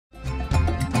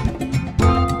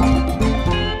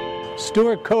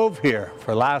Stuart Cove here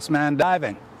for Last Man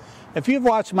Diving. If you've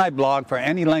watched my blog for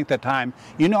any length of time,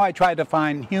 you know I try to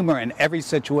find humor in every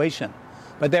situation.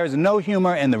 But there's no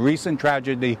humor in the recent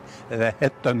tragedy that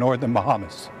hit the northern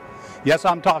Bahamas. Yes,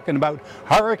 I'm talking about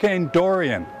Hurricane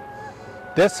Dorian.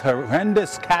 This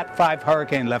horrendous Cat 5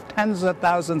 hurricane left tens of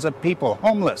thousands of people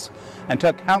homeless and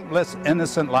took countless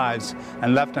innocent lives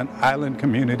and left an island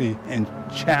community in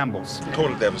shambles.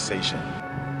 Total devastation.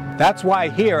 That's why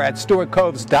here at Stuart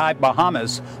Cove's Dive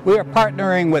Bahamas, we are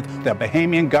partnering with the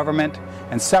Bahamian government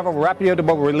and several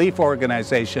reputable relief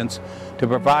organizations to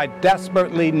provide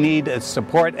desperately needed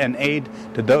support and aid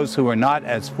to those who are not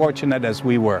as fortunate as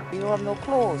we were. You have no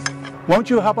clothes.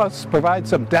 Won't you help us provide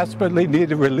some desperately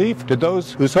needed relief to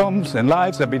those whose homes and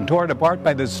lives have been torn apart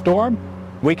by this storm?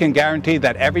 We can guarantee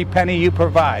that every penny you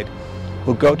provide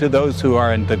will go to those who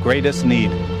are in the greatest need.